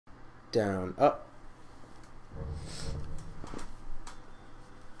down, up.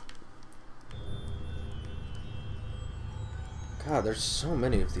 God, there's so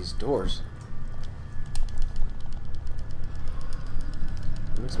many of these doors.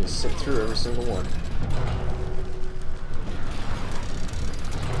 It makes me sit through every single one.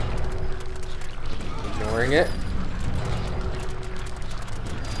 Ignoring it.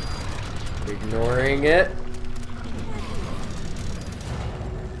 Ignoring it.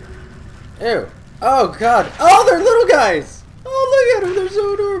 Ew. Oh god. Oh, they're little guys! Oh, look at them. They're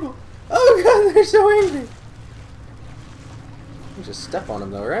so adorable. Oh god, they're so angry. You just step on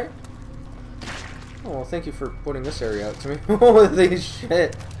them though, right? Oh, well, thank you for pointing this area out to me. Holy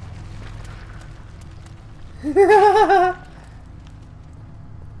shit.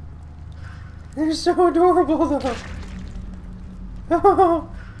 They're so adorable though. Oh.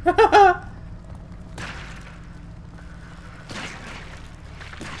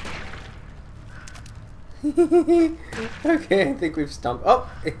 Okay, I think we've stumped. Oh!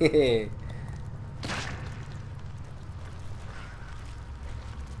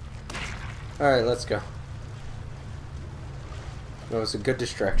 Alright, let's go. That was a good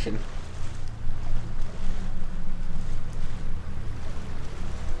distraction.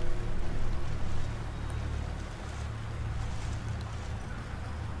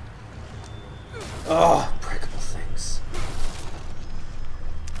 Oh, breakable things.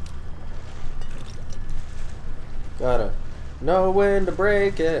 Gotta know when to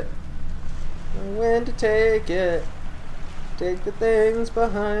break it. Know when to take it. Take the things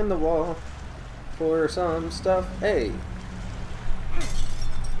behind the wall. For some stuff. Hey.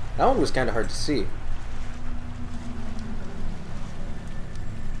 That one was kind of hard to see.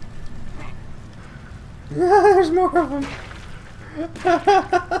 There's more of them.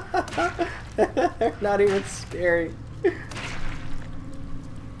 They're not even scary.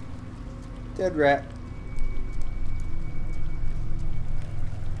 Dead rat.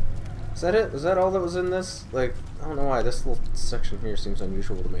 Is that it? Was that all that was in this? Like, I don't know why this little section here seems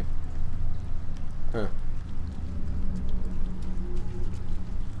unusual to me. Huh.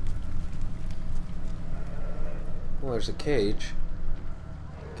 Well, there's a cage.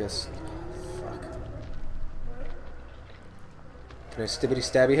 Guess. Fuck. Can I stibbity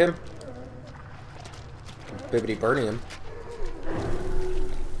stabby him? Bibbity burning him.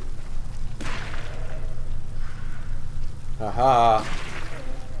 Aha.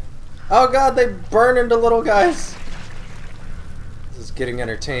 Oh god, they burn into little guys. This is getting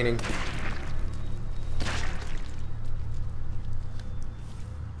entertaining.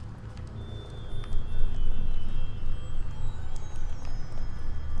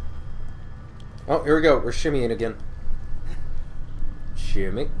 Oh, here we go. We're shimmying again.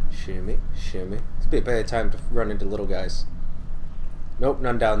 Shimmy, shimmy, shimmy. It's be a bad time to run into little guys. Nope,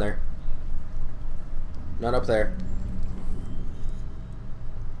 none down there. None up there.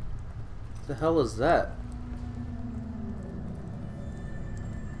 What the hell is that?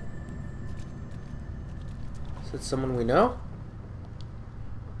 Is it someone we know?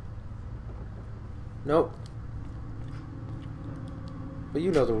 Nope. But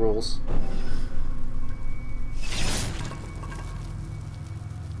you know the rules.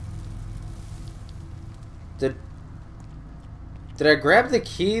 Did I grab the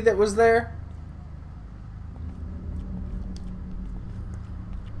key that was there?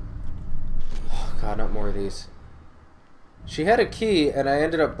 Oh god, not more of these. She had a key and I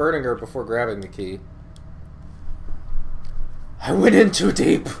ended up burning her before grabbing the key. I went in too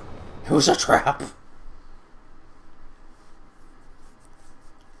deep. It was a trap.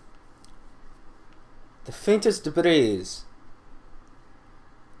 The faintest breeze.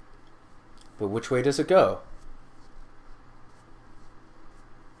 But which way does it go?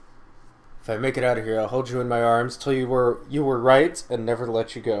 If I make it out of here, I'll hold you in my arms till you were right and never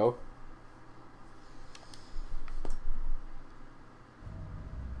let you go.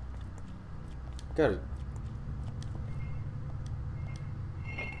 Got it.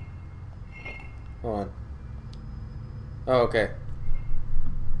 Hold on. Oh, okay.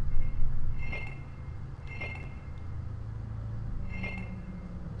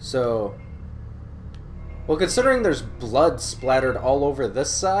 So, well, considering there's blood splattered all over this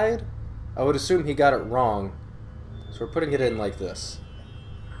side, I would assume he got it wrong. So we're putting it in like this.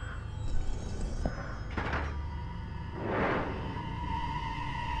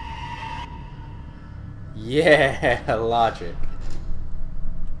 Yeah, logic.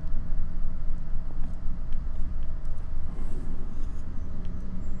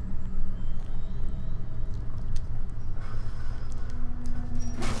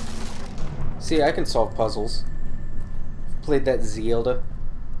 See, I can solve puzzles. Played that Zelda.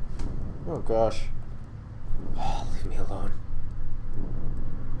 Oh gosh. Oh, leave me alone.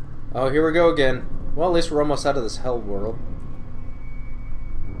 Oh, here we go again. Well, at least we're almost out of this hell world.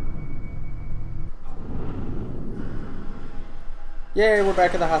 Yay, we're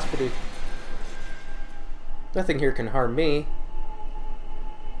back at the hospital. Nothing here can harm me.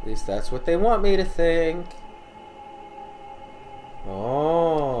 At least that's what they want me to think.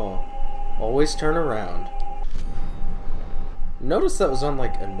 Oh. Always turn around. Notice that was on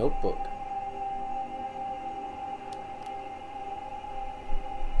like a notebook.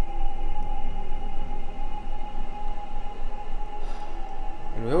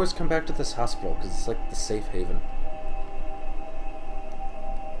 And we always come back to this hospital because it's like the safe haven.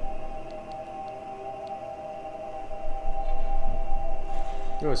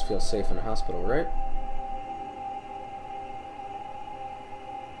 You always feel safe in a hospital, right?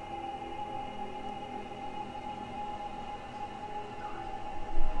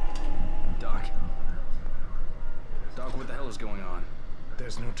 Doc, what the hell is going on?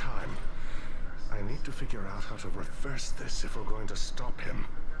 There's no time. I need to figure out how to reverse this if we're going to stop him.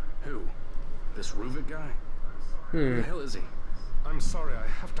 Who? This Ruvik guy? Who the hell is he? I'm sorry, I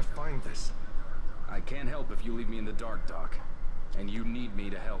have to find this. I can't help if you leave me in the dark, Doc. And you need me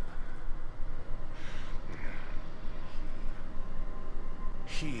to help.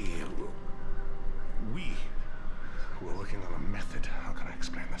 We were working on a method. How can I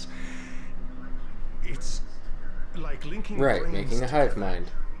explain this? It's like linking Right, brains making a hive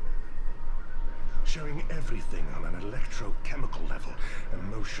mind. Showing everything on an electrochemical level.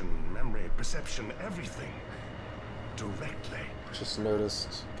 Emotion, memory, perception, everything. Directly. Just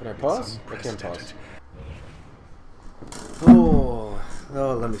noticed. Can I pause? I can pause. Unprecedented.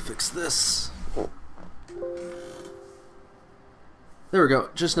 Oh, let me fix this. There we go.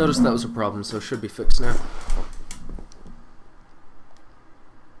 Just noticed that was a problem, so it should be fixed now.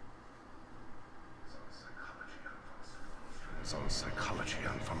 It's on psychology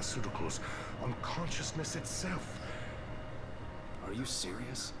and pharmaceuticals, on consciousness itself. Are you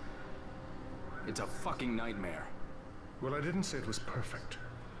serious? It's a fucking nightmare. Well, I didn't say it was perfect.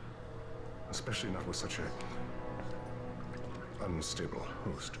 Especially not with such a unstable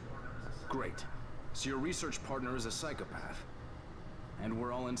host. Great. So your research partner is a psychopath. And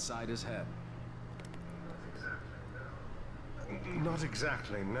we're all inside his head. Not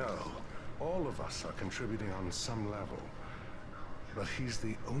exactly, no. All of us are contributing on some level. But he's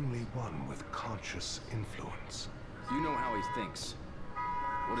the only one with conscious influence. You know how he thinks.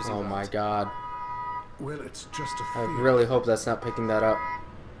 What is he Oh want? my god. Well, it's just a I theory. really hope that's not picking that up.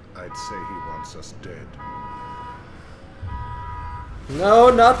 I'd say he wants us dead. No,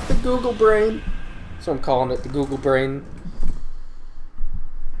 not the Google brain. So I'm calling it the Google brain.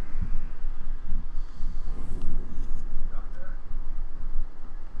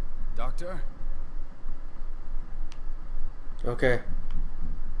 Doctor? Okay.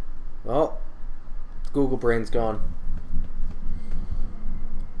 Well, the Google brain's gone.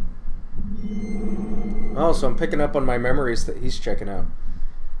 Oh, so I'm picking up on my memories that he's checking out.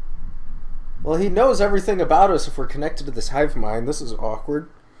 Well, he knows everything about us if we're connected to this hive mind. This is awkward.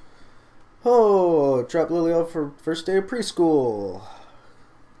 Oh, dropped Lily off for first day of preschool.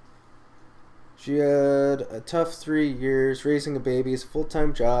 She had a tough 3 years. Raising a baby is a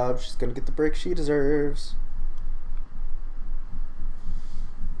full-time job. She's gonna get the break she deserves.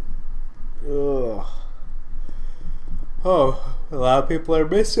 Ugh. Oh, a lot of people are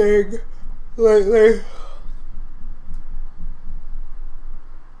missing lately.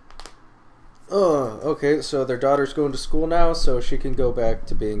 Oh, okay, so their daughter's going to school now, so she can go back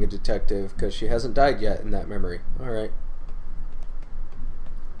to being a detective, because she hasn't died yet in that memory. Alright.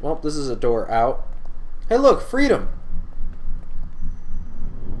 Well, this is a door out. Hey look, freedom!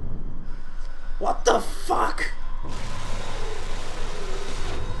 What the fuck?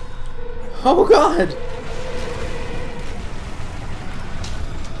 Oh god!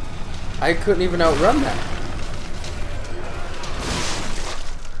 I couldn't even outrun that.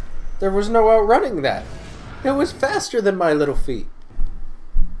 There was no outrunning that. It was faster than my little feet.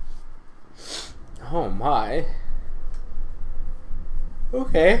 Oh my.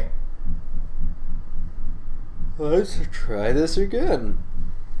 Okay. Let's try this again.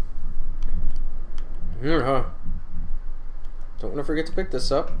 Don't want to forget to pick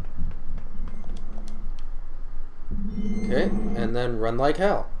this up. Okay, and then run like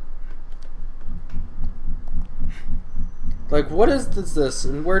hell. Like, what is this,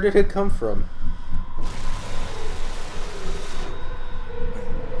 and where did it come from?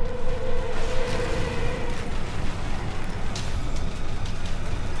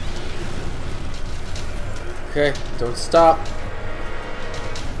 Okay, don't stop.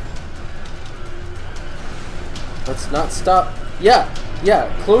 Let's not stop. Yeah,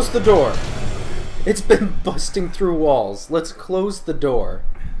 yeah, close the door. It's been busting through walls. Let's close the door.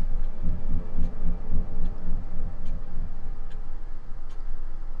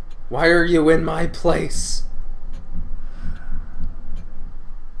 Why are you in my place?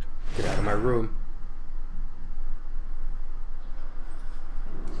 Get out of my room.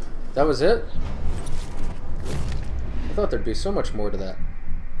 That was it? I thought there'd be so much more to that.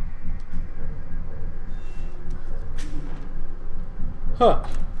 Huh.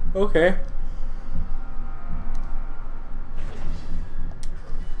 Okay.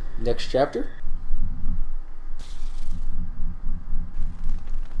 Next chapter?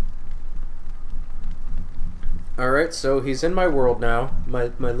 Alright, so he's in my world now. My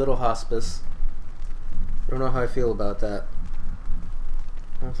little hospice. I don't know how I feel about that.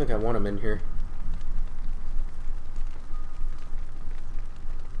 I don't think I want him in here.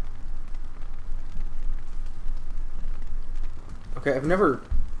 Okay, I've never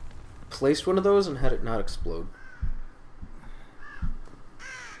placed one of those and had it not explode.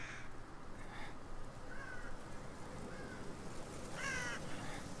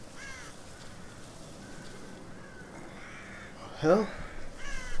 Hell?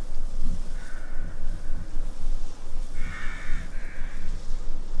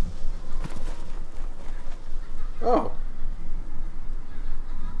 Oh.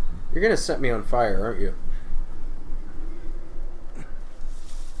 You're gonna set me on fire, aren't you?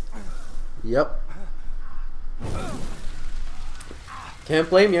 Yep. Can't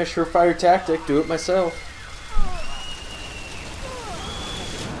blame you, surefire tactic, do it myself.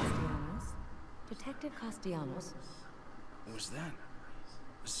 Detective Castellanos. Was that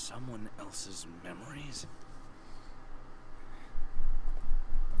someone else's memories?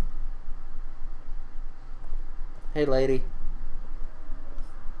 Hey, lady.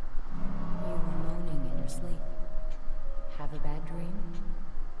 You were moaning in your sleep. Have a bad dream?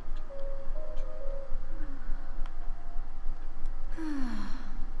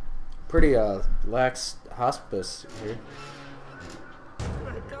 Pretty lax hospice here.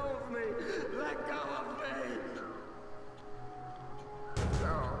 Let go of me! Let go of me!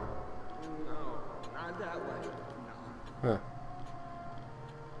 No, not that way. No. Huh.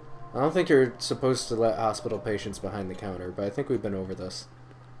 I don't think you're supposed to let hospital patients behind the counter, but I think we've been over this.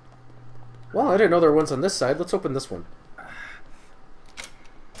 Well, I didn't know there were ones on this side. Let's open this one.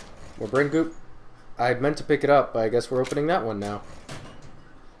 More brain goop. I meant to pick it up, but I guess we're opening that one now.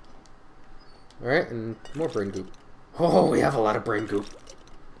 Alright, and more brain goop. Oh, we have a lot of brain goop.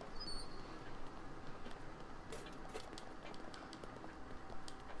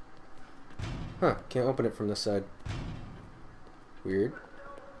 Huh, can't open it from this side. Weird.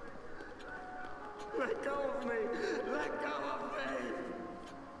 Let go of me! Let go of me!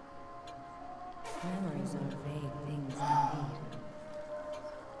 Memories are vague things indeed.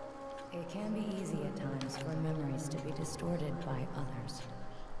 It can be easy at times for memories to be distorted by others.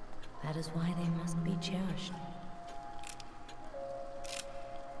 That is why they must be cherished.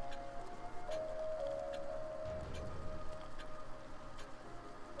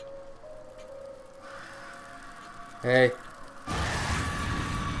 Hey.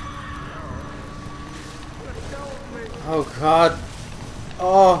 Oh god.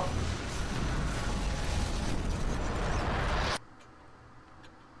 Oh.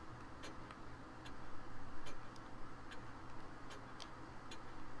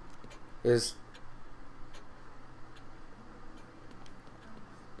 You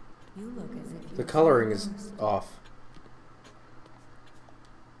look as if The coloring is off.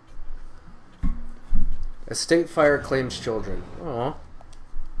 A state fire claims children. Aww.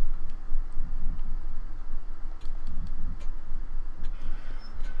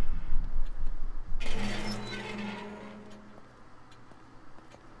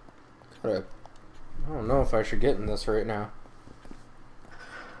 I don't know if I should get in this right now.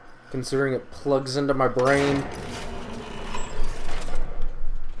 Considering it plugs into my brain.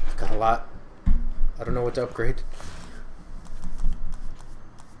 I've got a lot. I don't know what to upgrade.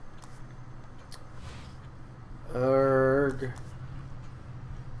 Erg.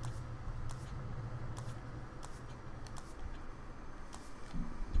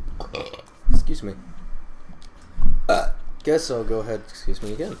 Excuse me. Guess I'll go ahead. Excuse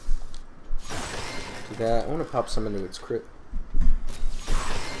me again. Do that. I want to pop some into its crit.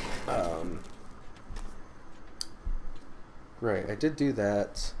 Right, I did do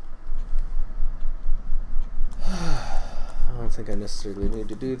that. I don't think I necessarily need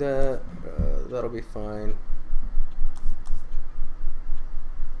to do that. That'll be fine.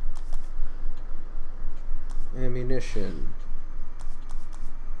 Ammunition.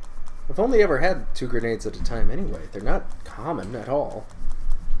 I've only ever had 2 grenades at a time anyway. They're not common at all.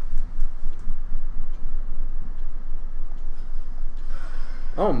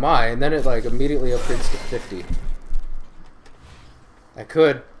 Oh my, and then it like immediately upgrades to 50. I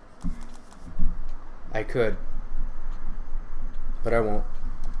could. But I won't.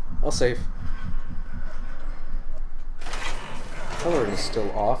 I'll save. Coloring is still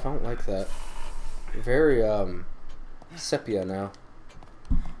off. I don't like that. Very, sepia now.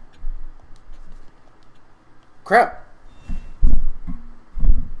 Crap!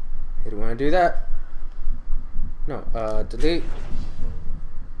 Hey, do you want to do that? No, delete.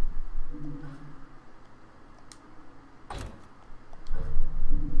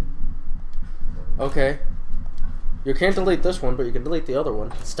 Okay. You can't delete this one, but you can delete the other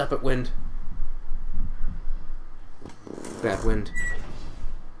one. Step at wind. Bad wind.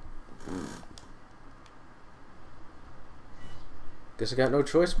 Guess I got no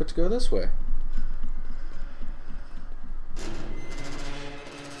choice but to go this way.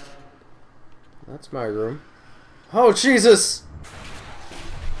 That's my room. Oh, Jesus!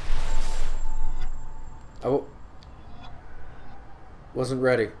 I wasn't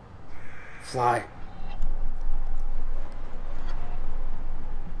ready. Fly.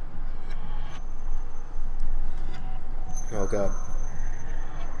 Oh, God.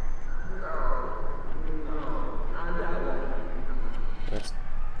 That's...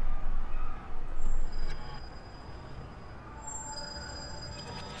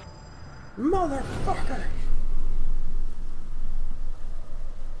 Motherfucker!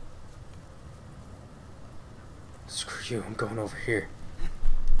 Screw you, I'm going over here.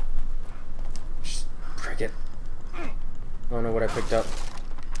 Just prick it. I don't know what I picked up.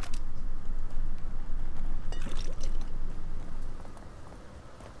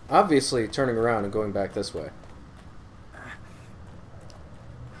 Obviously turning around and going back this way.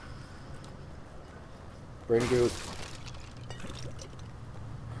 Brain goop.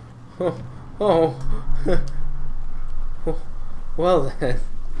 Oh. Well then.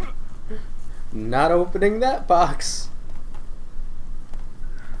 Not opening that box.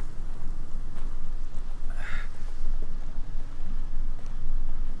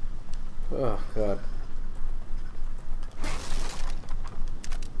 Oh, God.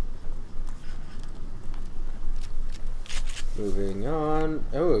 Moving on.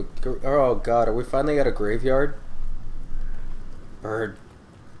 Oh, God. Are we finally at a graveyard? Bird.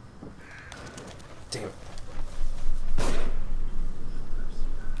 Damn it.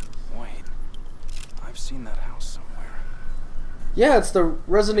 Wait. I've seen that house somewhere. Yeah, it's the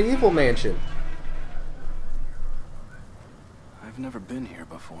Resident Evil mansion. I've never been here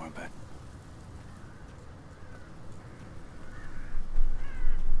before, but...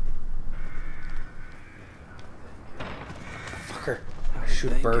 Fucker. How I did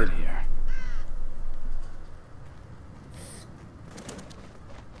shoot a they bird. get here?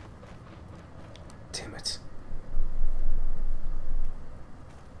 Damn it.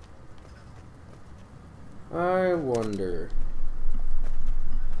 I wonder.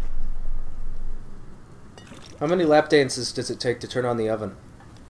 How many lap dances does it take to turn on the oven?